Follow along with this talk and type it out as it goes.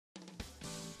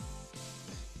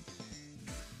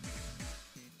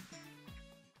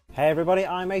Hey everybody,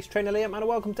 I'm AceTrainerLiam and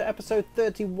welcome to episode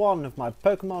 31 of my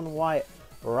Pokemon White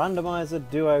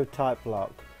Randomizer-Duo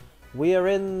Typelocke. We are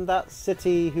in that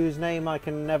city whose name I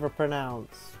can never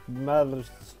pronounce.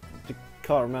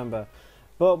 Can't remember.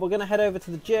 But we're going to head over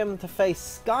to the gym to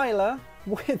face Skylar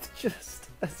with just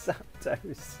a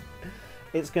Zapdos.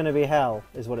 It's going to be hell,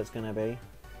 is what it's going to be.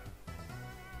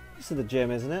 This is the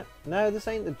gym, isn't it? No, this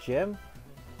ain't the gym.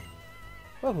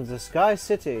 Welcome to Sky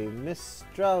City, Miss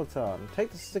Stralton.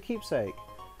 Take this as a keepsake.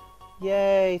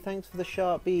 Yay, thanks for the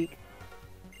sharp beak.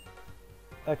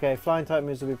 Okay, flying type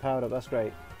moves will be powered up, that's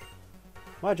great.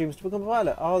 My dream is to become a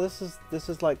pilot. Oh, this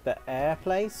is like the air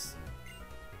place.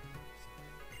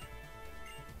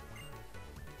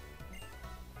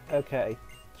 Okay,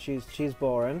 she's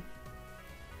boring.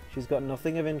 She's got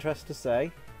nothing of interest to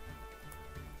say.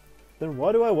 Then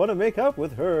why do I want to make up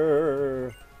with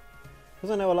her?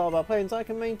 Because I know a lot about planes, I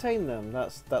can maintain them.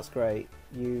 That's great.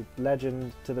 You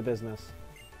legend to the business.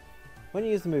 When you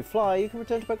use the move Fly, you can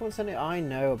return to Pokemon Center. I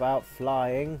know about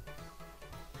flying.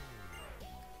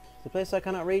 It's a place I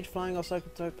cannot reach. Flying or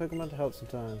psychic type Pokemon to help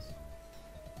sometimes.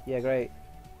 Yeah, great.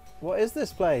 What is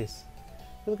this place?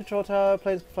 With the control tower,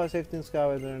 planes can fly safely in the sky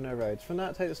where there are no roads. From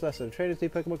that, take this lesson. Trainers do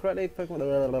Pokemon correctly.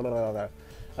 Pokemon.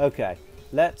 Okay,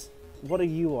 let's. What do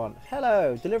you want?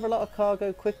 Hello! Deliver a lot of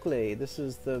cargo quickly. This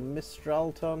is the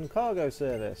Mistralton cargo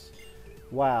service.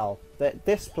 Wow.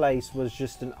 This place was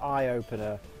just an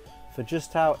eye-opener for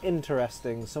just how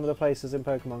interesting some of the places in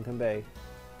Pokemon can be.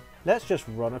 Let's just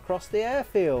run across the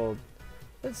airfield.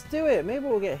 Let's do it. Maybe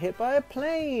we'll get hit by a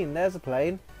plane. There's a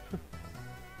plane.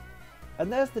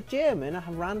 And there's the gym in a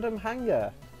random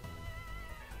hangar.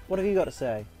 What have you got to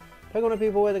say? Pokemon are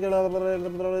people with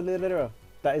a...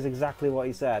 That is exactly what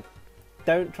he said.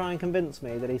 Don't try and convince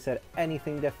me that he said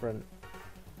anything different.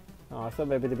 Oh, I thought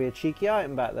maybe there'd be a cheeky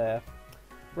item back there.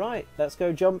 Right, let's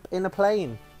go jump in a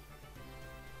plane.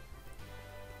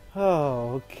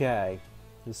 Oh, okay.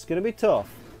 This is going to be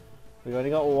tough. We've only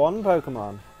got one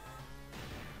Pokemon.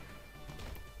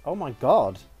 Oh my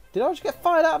god. Did I just get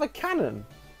fired out of a cannon?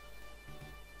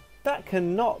 That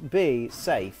cannot be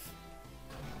safe.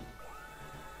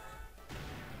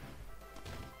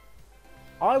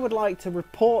 I would like to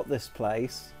report this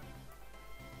place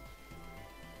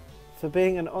for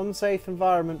being an unsafe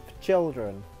environment for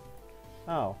children.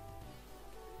 Oh.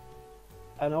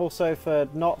 And also for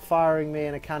not firing me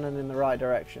in a cannon in the right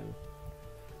direction.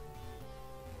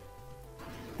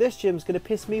 This gym's going to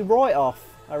piss me right off,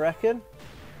 I reckon.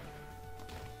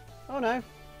 Oh no.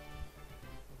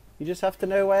 You just have to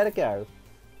know where to go.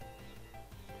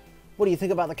 What do you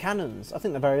think about the cannons? I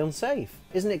think they're very unsafe.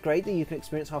 Isn't it great that you can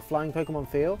experience how flying Pokemon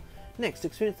feel? Next,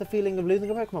 experience the feeling of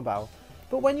losing a Pokemon battle.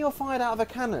 But when you're fired out of a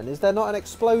cannon, is there not an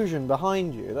explosion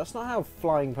behind you? That's not how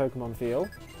flying Pokemon feel.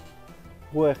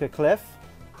 Work a cliff.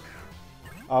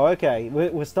 Oh, okay.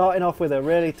 We're starting off with a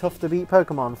really tough to beat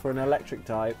Pokemon for an electric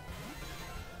type.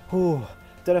 Ooh,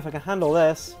 don't know if I can handle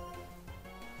this.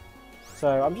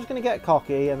 So I'm just going to get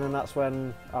cocky and then that's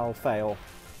when I'll fail.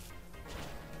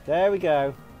 There we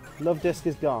go. Love Disc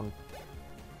is gone.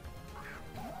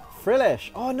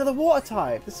 Frillish. Oh, another water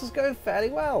type. This is going fairly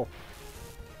well.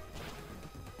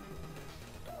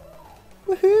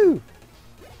 Woohoo!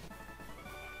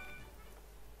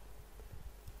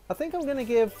 I think I'm going to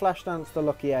give Flash Dance the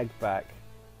lucky egg back.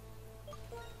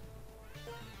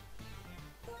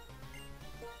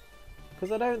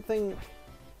 Because I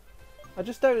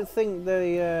just don't think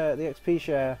the XP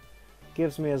share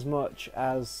gives me as much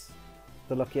as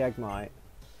the lucky egg might.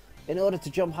 In order to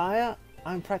jump higher,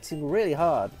 I'm practicing really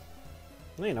hard.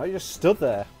 You know, you just stood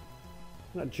there.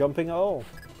 You're not jumping at all.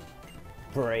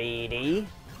 Brady.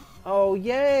 Oh,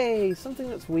 yay! Something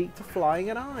that's weak to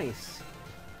flying and ice.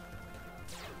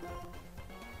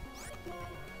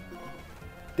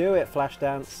 Do it, Flash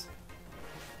Dance.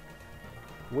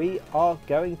 We are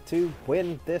going to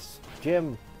win this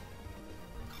gym.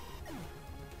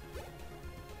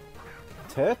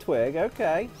 Turtwig,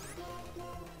 okay.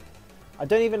 I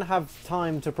don't even have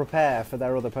time to prepare for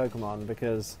their other Pokemon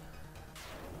because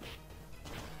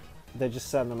they just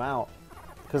send them out.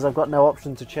 Because I've got no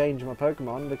option to change my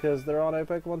Pokemon because there are no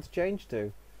Pokemon to change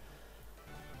to.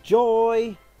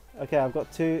 Joy! Okay, I've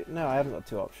got two. No, I haven't got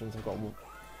two options. I've got one.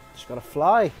 Just got to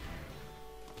fly.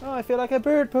 Oh, I feel like a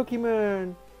bird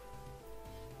Pokemon.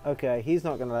 Okay, he's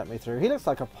not going to let me through. He looks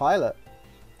like a pilot.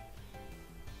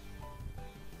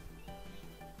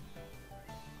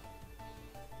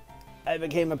 I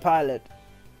became a pilot,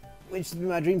 which has been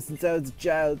my dream since I was a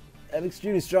child. I'm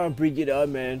extremely strong, breed you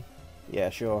on, man.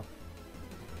 Yeah, sure.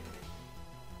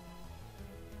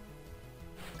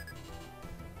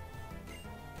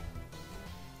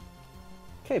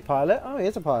 Okay, pilot. Oh,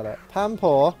 here's a pilot.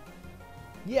 Pampor.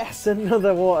 Yes,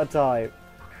 another water type.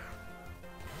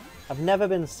 I've never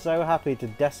been so happy to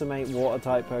decimate water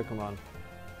type Pokemon.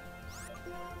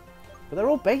 But they're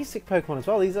all basic Pokemon as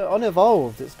well. These are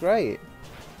unevolved. It's great.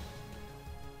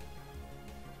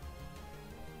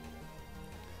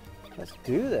 Let's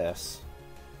do this.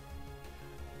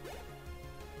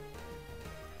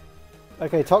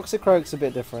 Okay, Toxicroak's a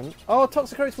bit different. Oh,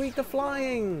 Toxicroak's weak to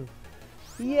flying!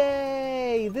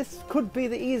 Yay! This could be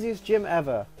the easiest gym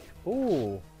ever.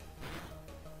 Ooh.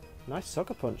 Nice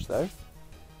Sucker Punch, though.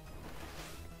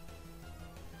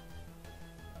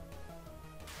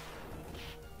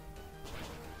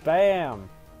 Bam!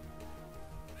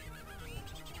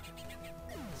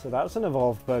 So that's an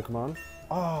evolved Pokemon.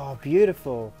 Oh,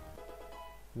 beautiful.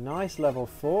 Nice level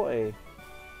 40.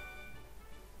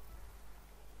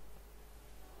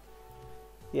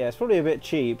 Yeah, it's probably a bit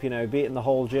cheap, you know, beating the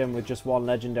whole gym with just one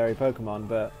legendary Pokemon,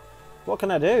 but what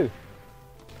can I do?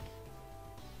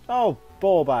 Oh,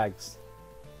 ball bags.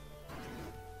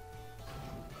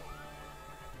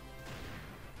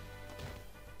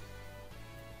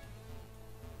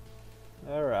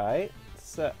 Alright.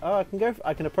 So, oh,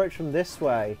 I can approach from this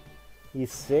way. You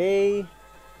see?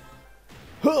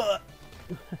 Can't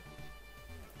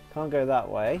go that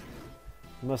way.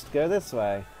 Must go this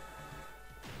way.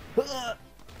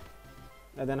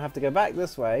 And then have to go back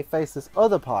this way, face this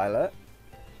other pilot.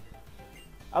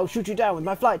 I'll shoot you down with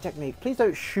my flight technique. Please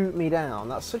don't shoot me down.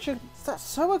 That's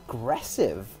so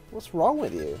aggressive. What's wrong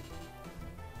with you?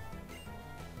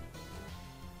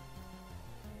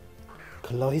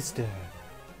 Cloyster.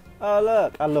 Oh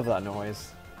look, I love that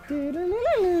noise.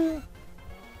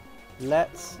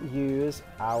 Let's use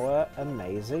our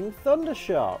amazing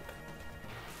Thundershock.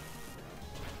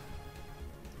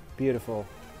 Beautiful.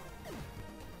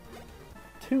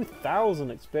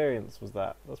 2,000 experience was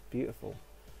that. That's beautiful.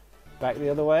 Back the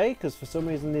other way, because for some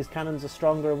reason these cannons are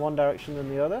stronger in one direction than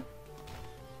the other.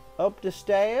 Up the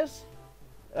stairs.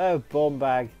 Oh, bomb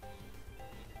bag.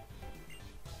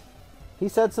 He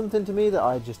said something to me that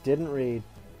I just didn't read.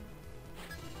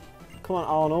 Come on,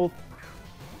 Arnold.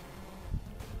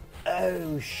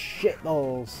 Oh,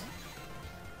 shitballs.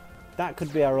 That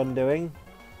could be our undoing.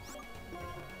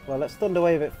 Well, let's Thunder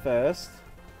Wave it first.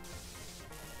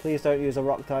 Please don't use a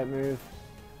rock type move.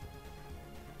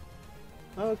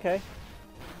 Okay.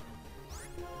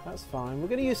 That's fine. We're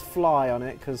going to use Fly on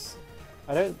it because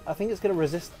I think it's going to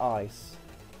resist ice.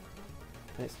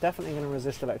 And it's definitely going to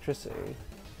resist electricity,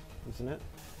 isn't it?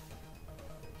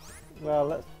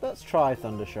 Well, let's try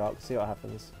Thundershock, see what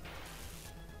happens.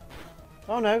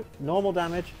 Oh no, normal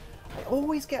damage. I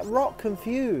always get rock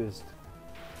confused.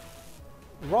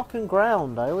 Rock and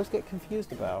ground, I always get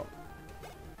confused about.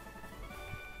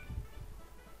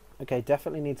 Okay,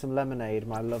 definitely need some lemonade,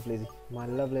 my lovely,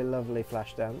 lovely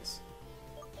flash dance.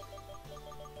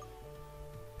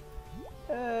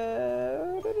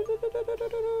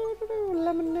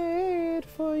 Lemonade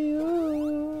for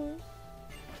you.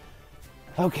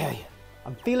 Okay,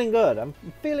 I'm feeling good. I'm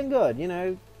feeling good, you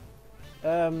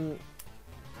know.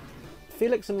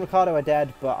 Felix and Ricardo are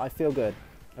dead, but I feel good.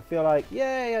 I feel like,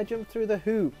 yay, I jumped through the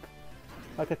hoop.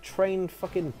 Like a trained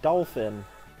fucking dolphin.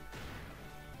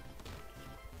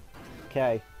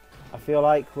 Okay, I feel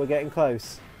like we're getting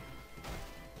close.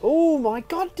 Oh my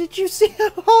god, did you see how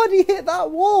hard he hit that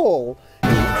wall?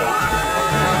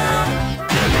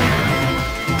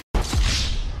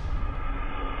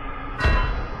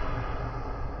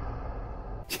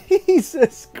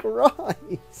 Jesus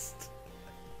Christ.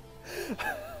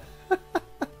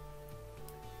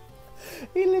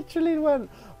 He literally went...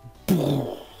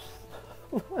 Oh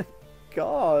my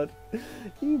god.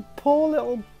 You poor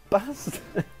little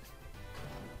bastard.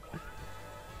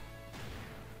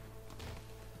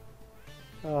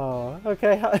 Oh,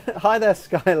 okay. Hi there,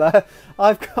 Skylar.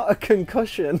 I've got a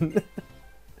concussion.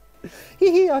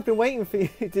 Hee, I've been waiting for you.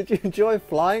 Did you enjoy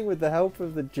flying with the help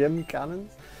of the gym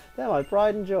cannons? They're my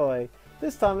pride and joy.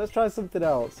 This time, let's try something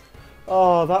else.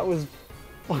 Oh, that was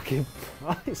fucking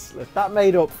priceless. That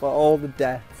made up for all the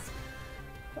deaths.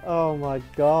 Oh my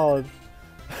god.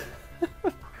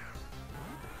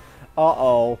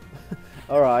 Uh-oh.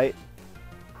 Alright.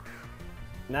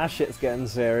 Now shit's getting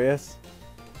serious.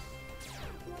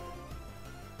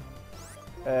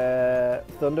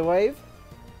 Thunder Wave.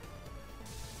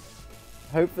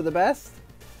 Hope for the best.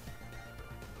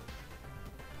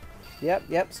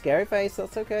 Yep, scary face,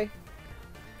 that's okay.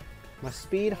 My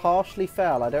speed harshly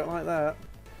fell, I don't like that.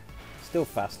 Still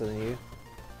faster than you.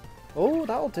 Oh,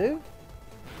 that'll do.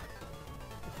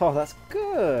 Oh, that's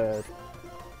good.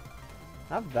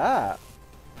 Have that.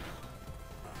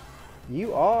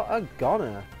 You are a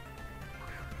goner.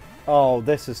 Oh,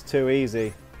 this is too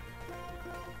easy.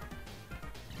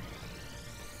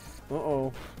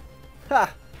 Uh-oh.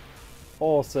 Ha!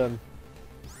 Awesome.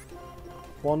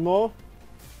 One more?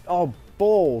 Oh,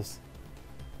 balls.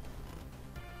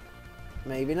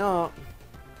 Maybe not.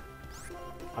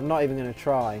 I'm not even going to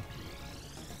try.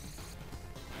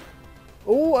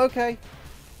 Oh, okay.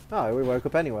 Oh, we woke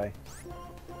up anyway.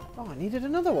 Oh, I needed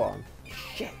another one.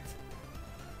 Shit.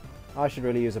 I should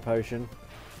really use a potion.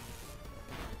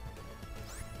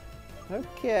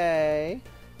 Okay.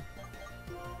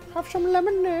 Have some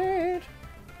lemonade.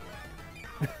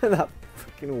 That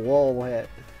freaking wall hit.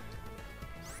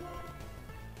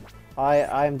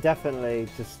 I'm definitely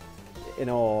just in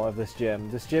awe of this gym.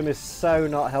 This gym is so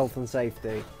not health and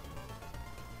safety.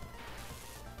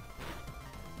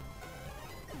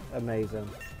 Amazing.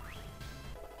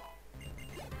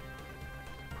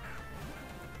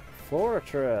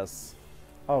 Fortress.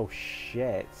 Oh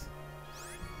shit.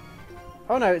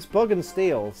 Oh no, it's bug and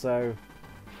steel, so...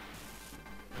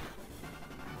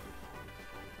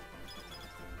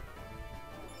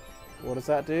 What does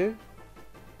that do?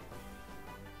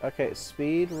 Okay,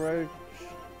 speed, roach...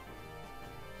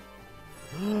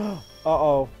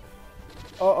 Uh-oh.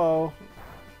 Uh-oh.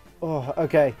 Oh,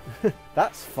 okay.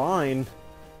 That's fine.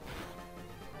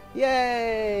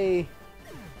 Yay!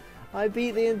 I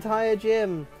beat the entire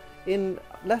gym in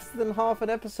less than half an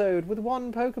episode with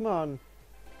one Pokemon.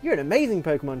 You're an amazing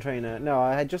Pokemon trainer. No,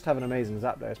 I just have an amazing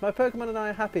Zapdos. My Pokemon and I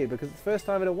are happy because it's the first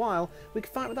time in a while we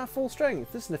can fight with our full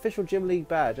strength. This is an official Gym League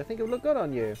badge. I think it would look good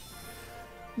on you.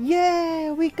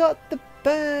 Yeah, we got the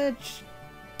badge.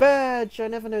 Badge. I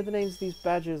never know the names of these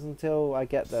badges until I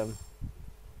get them.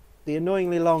 The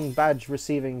annoyingly long badge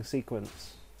receiving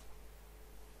sequence.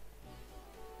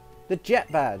 The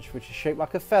Jet badge, which is shaped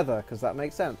like a feather, because that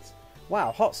makes sense.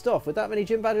 Wow, hot stuff. With that many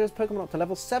gym badges, Pokemon up to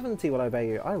level 70 will obey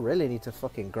you. I really need to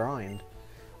fucking grind.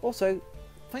 Also,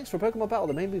 thanks for a Pokemon battle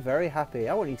that made me very happy.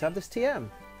 I want you to have this TM.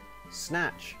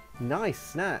 Snatch. Nice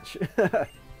Snatch.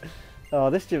 Oh,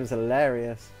 this gym is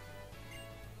hilarious.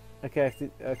 Okay,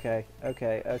 okay.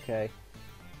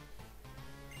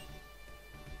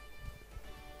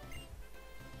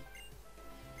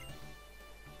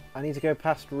 I need to go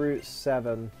past Route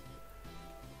 7.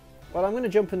 Well, I'm going to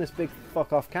jump in this big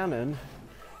fuck-off cannon.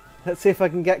 Let's see if I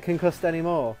can get concussed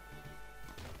anymore.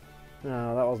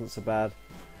 No, that wasn't so bad.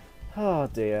 Oh,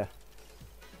 dear.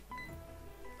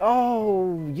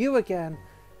 Oh, you again!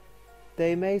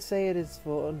 They may say it is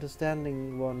for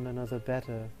understanding one another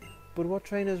better, but what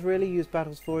trainers really use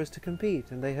battles for is to compete,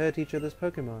 and they hurt each other's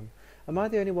Pokemon. Am I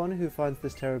the only one who finds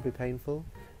this terribly painful?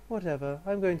 Whatever,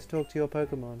 I'm going to talk to your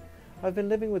Pokemon. I've been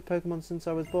living with Pokemon since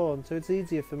I was born, so it's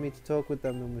easier for me to talk with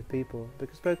them than with people,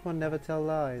 because Pokemon never tell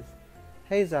lies.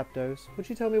 Hey Zapdos, would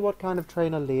you tell me what kind of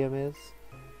trainer Liam is?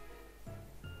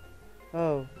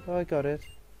 Oh, I got it.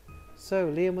 So,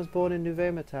 Liam was born in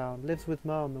Nuvema Town, lives with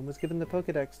Mom, and was given the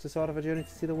Pokédex to start off a journey to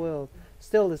see the world.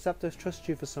 Still, the Zapdos trusts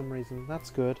you for some reason. That's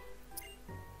good.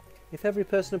 If every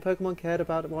person in Pokemon cared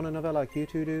about one another like you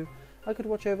two do, I could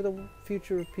watch over the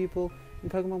future of people in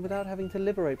Pokemon without having to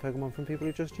liberate Pokemon from people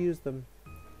who just use them.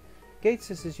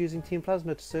 Gatesis is using Team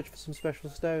Plasma to search for some special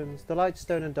stones, the Light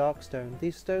Stone and Dark Stone.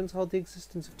 These stones hold the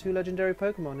existence of two legendary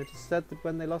Pokemon. It is said that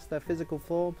when they lost their physical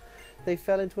form, they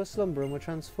fell into a slumber and were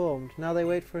transformed. Now they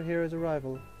wait for a hero's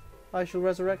arrival. I shall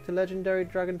resurrect a legendary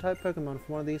Dragon-type Pokemon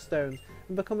from one of these stones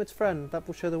and become its friend. That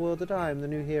will show the world that I am the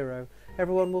new hero.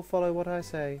 Everyone will follow what I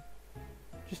say.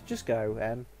 Just go,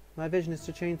 N. My vision is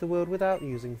to change the world without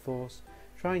using force.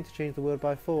 Trying to change the world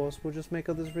by force will just make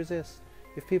others resist.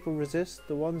 If people resist,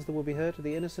 the ones that will be hurt are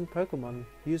the innocent Pokemon,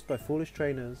 used by foolish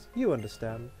trainers. You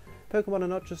understand. Pokemon are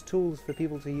not just tools for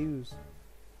people to use.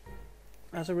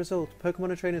 As a result, Pokemon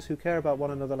and trainers who care about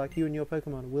one another like you and your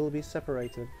Pokemon will be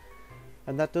separated.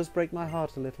 And that does break my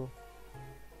heart a little.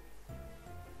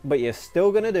 But you're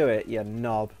still gonna do it, you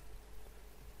knob.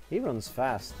 He runs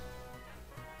fast.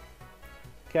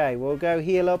 Okay, we'll go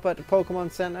heal up at the Pokemon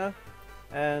Center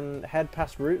and head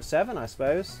past Route 7, I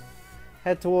suppose.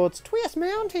 Head towards Twist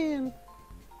Mountain.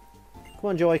 Come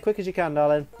on, Joy, quick as you can,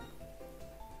 darling.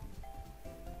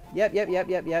 Yep.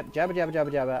 Jabba, jabba,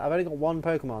 jabba, jabba. I've only got one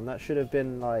Pokemon. That should have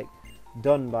been, like,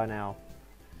 done by now.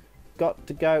 Got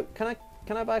to go. Can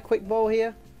I buy a quick ball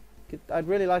here? I'd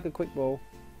really like a quick ball.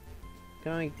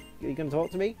 Are you going to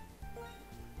talk to me?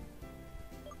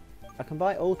 I can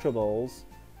buy Ultra Balls.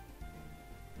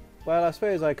 Well, I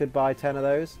suppose I could buy 10 of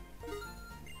those.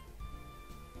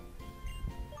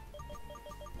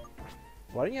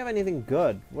 Why don't you have anything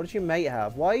good? What does your mate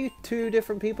have? Why are you two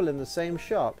different people in the same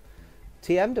shop?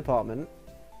 TM department?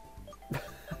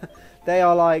 They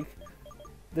are like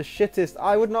the shittest.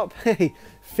 I would not pay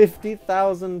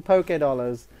 50,000 Poke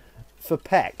Dollars for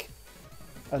Peck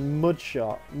and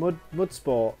Mudshot. Mud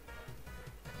Sport.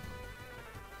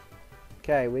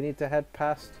 Okay, we need to head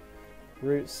past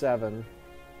Route 7.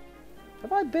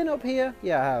 Have I been up here?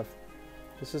 Yeah, I have.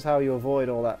 This is how you avoid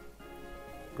all that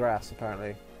grass,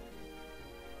 apparently.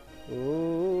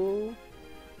 Ooh.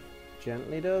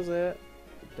 Gently does it.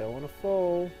 Don't want to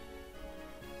fall.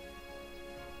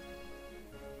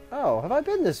 Oh, have I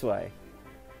been this way?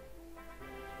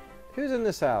 Who's in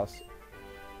this house?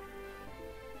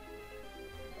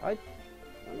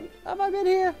 Have I been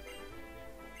here?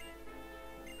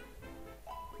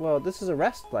 Well, this is a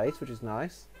rest place, which is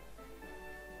nice.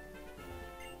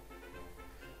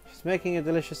 She's making a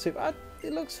delicious soup.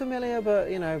 It looks familiar, but,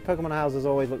 you know, Pokemon houses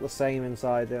always look the same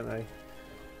inside, don't they?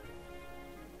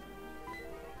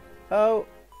 Oh,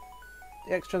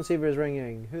 the X transceiver is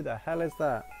ringing. Who the hell is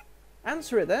that?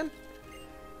 Answer it then.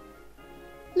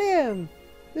 Liam,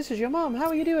 this is your mum. How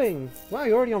are you doing? Wow,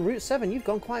 you're already on Route 7. You've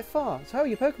gone quite far. So how are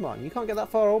your Pokemon? You can't get that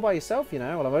far all by yourself, you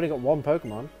know. Well, I've only got one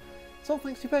Pokemon. It's all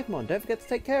thanks to your Pokemon. Don't forget to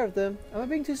take care of them. Am I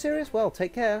being too serious? Well,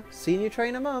 take care. Senior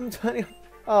Trainer Mum.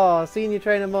 Oh, Senior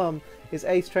Trainer Mum is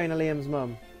AceTrainerLiam's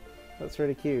mum. That's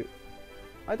really cute.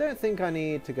 I don't think I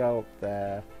need to go up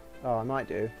there. Oh, I might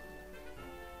do.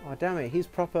 Oh, damn it. He's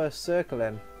proper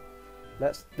circling.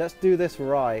 Let's do this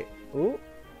right. Ooh.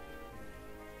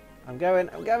 I'm going.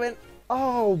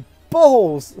 Oh,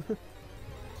 balls!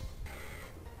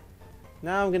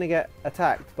 Now I'm going to get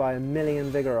attacked by a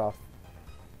million Vigoroth.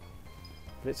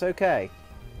 But it's okay.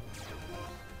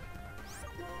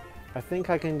 I think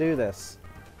I can do this.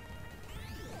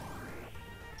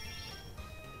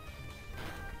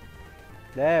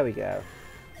 There we go.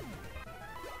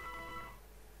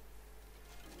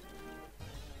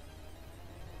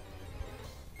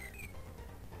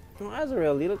 Oh,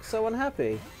 Azrael, you look so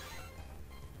unhappy.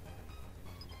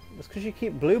 It's because you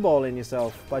keep blue balling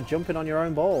yourself by jumping on your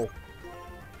own ball.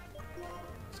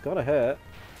 It's gotta hurt.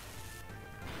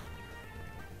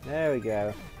 There we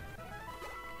go.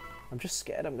 I'm just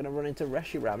scared I'm gonna run into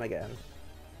Reshiram again.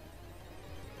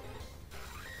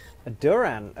 A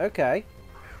Durant, okay.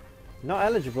 Not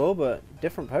eligible, but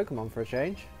different Pokemon for a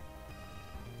change.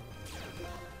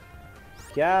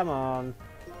 Come on.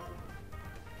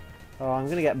 Oh, I'm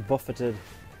gonna get buffeted.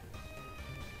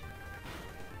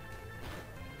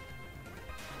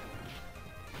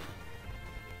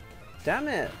 Damn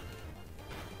it!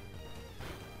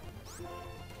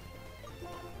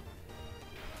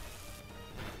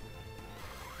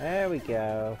 There we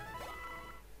go.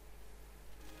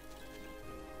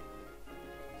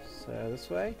 So this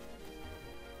way.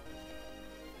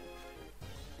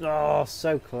 Oh,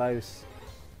 so close.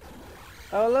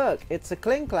 Oh look, it's a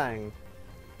Klinklang.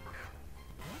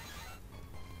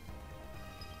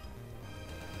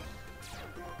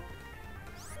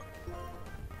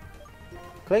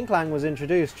 Klinklang was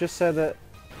introduced just so that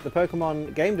the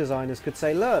Pokemon game designers could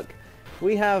say, look,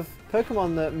 we have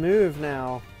Pokemon that move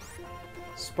now.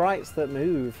 Sprites that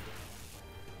move.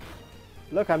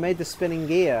 Look, I made the spinning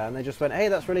gear, and they just went, hey,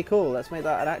 that's really cool, let's make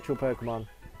that an actual Pokemon.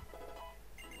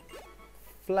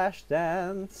 Flash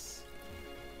Dance.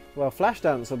 Well, Flash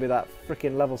Dance will be that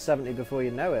freaking level 70 before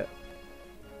you know it.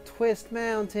 Twist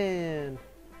Mountain.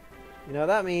 You know what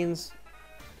that means?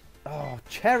 Oh,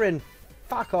 Cherin,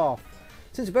 fuck off.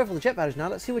 Since we're both on the jet badge now,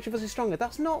 let's see which of us is stronger.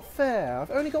 That's not fair.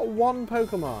 I've only got one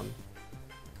Pokemon.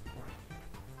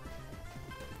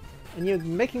 And you're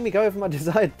making me go over my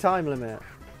desired time limit.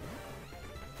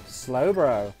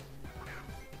 Slowbro.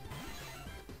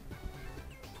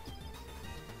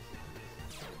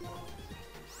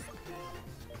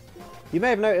 You may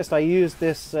have noticed I used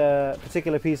this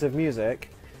particular piece of music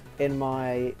in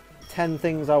my 10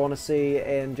 things I want to see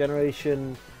in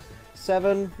Generation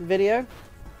 7 video.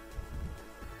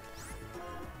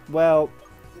 Well,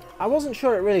 I wasn't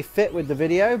sure it really fit with the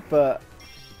video, but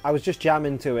I was just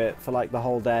jamming to it for like the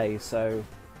whole day, so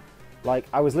like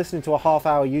I was listening to a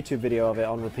half-hour YouTube video of it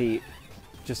on repeat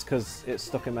just because it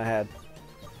stuck in my head.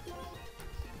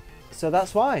 So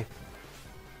that's why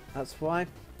it's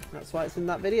in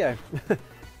that video.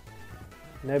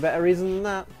 No better reason than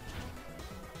that.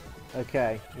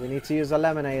 Okay, we need to use a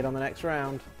lemonade on the next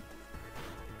round.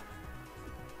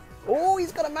 Oh,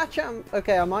 he's got a Machamp!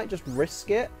 Okay, I might just risk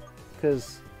it,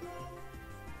 because,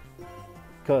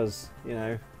 you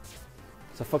know,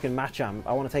 it's a fucking Machamp.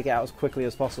 I want to take it out as quickly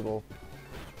as possible.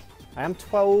 I am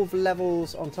 12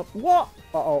 levels on top. What?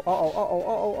 Uh-oh, uh-oh, uh-oh,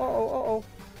 uh-oh, uh-oh, uh-oh.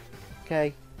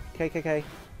 Okay, okay.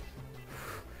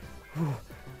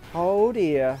 Oh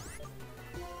dear.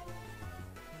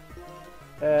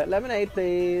 Lemonade,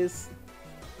 please.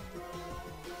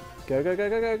 Go, go, go,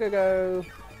 go, go, go, go.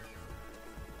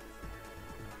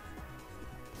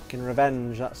 Fucking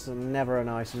revenge. That's never a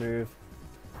nice move.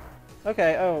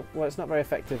 Okay, oh, well, it's not very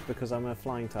effective because I'm a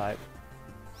flying type.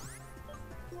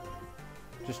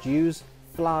 Just use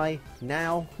fly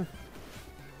now.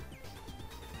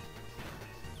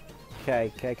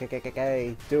 Okay,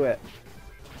 do it.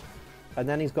 And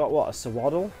then he's got what, a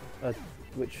Swaddle?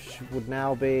 Which would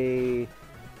now be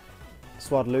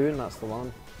Swadloon, that's the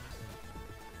one.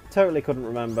 Totally couldn't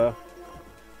remember.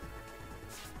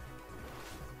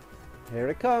 Here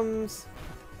it comes.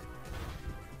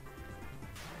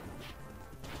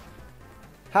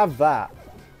 Have that.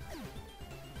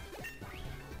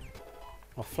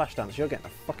 Oh, Flash Dance, you're getting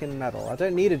a fucking medal. I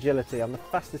don't need agility, I'm the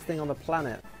fastest thing on the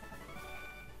planet.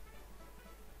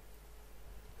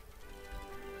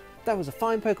 That was a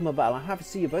fine Pokemon battle. I'm happy to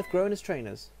see you both growing as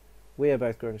trainers. We are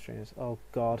both growing as trainers. Oh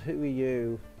god, who are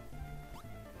you?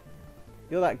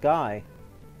 You're that guy.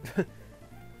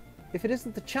 If it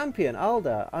isn't the champion,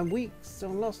 Alda, I'm weak, so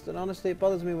I'm lost, and honestly it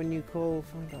bothers me when you call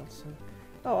find out. So.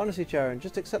 Oh, honestly, Charon,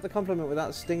 just accept the compliment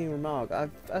without a stinging remark. I've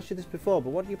asked you this before,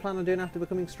 but what do you plan on doing after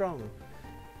becoming strong?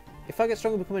 If I get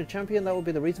strong and become a champion, that will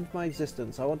be the reason for my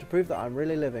existence. I want to prove that I'm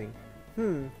really living.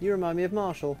 You remind me of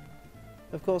Marshall.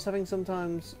 Of course, having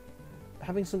something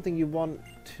you want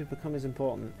to become is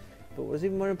important, but what's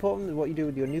even more important is what you do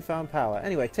with your newfound power.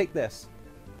 Anyway, take this.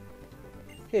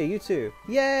 Here, you too.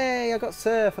 Yay! I got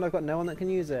Surf and I've got no one that can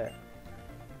use it.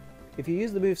 If you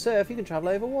use the move Surf, you can travel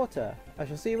over water. I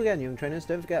shall see you again, young trainers.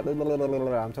 Don't forget... Blah, blah, blah, blah,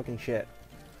 blah. I'm talking shit.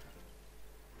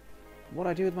 What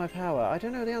I do with my power? I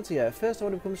don't know the answer yet. First I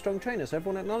want to become a strong trainer so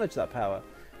everyone acknowledges that power.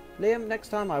 Liam, next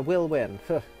time I will win.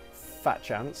 Fat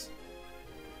chance.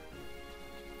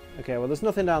 Okay, well there's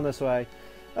nothing down this way.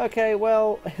 Okay,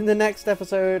 well, in the next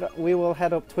episode we will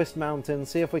head up Twist Mountain,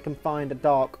 see if we can find a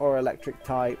dark or electric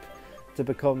type to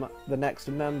become the next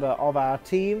member of our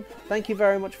team. Thank you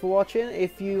very much for watching.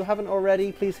 If you haven't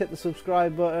already, please hit the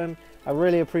subscribe button. I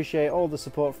really appreciate all the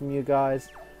support from you guys.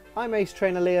 I'm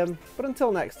AceTrainerLiam, but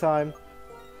until next time,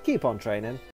 keep on training.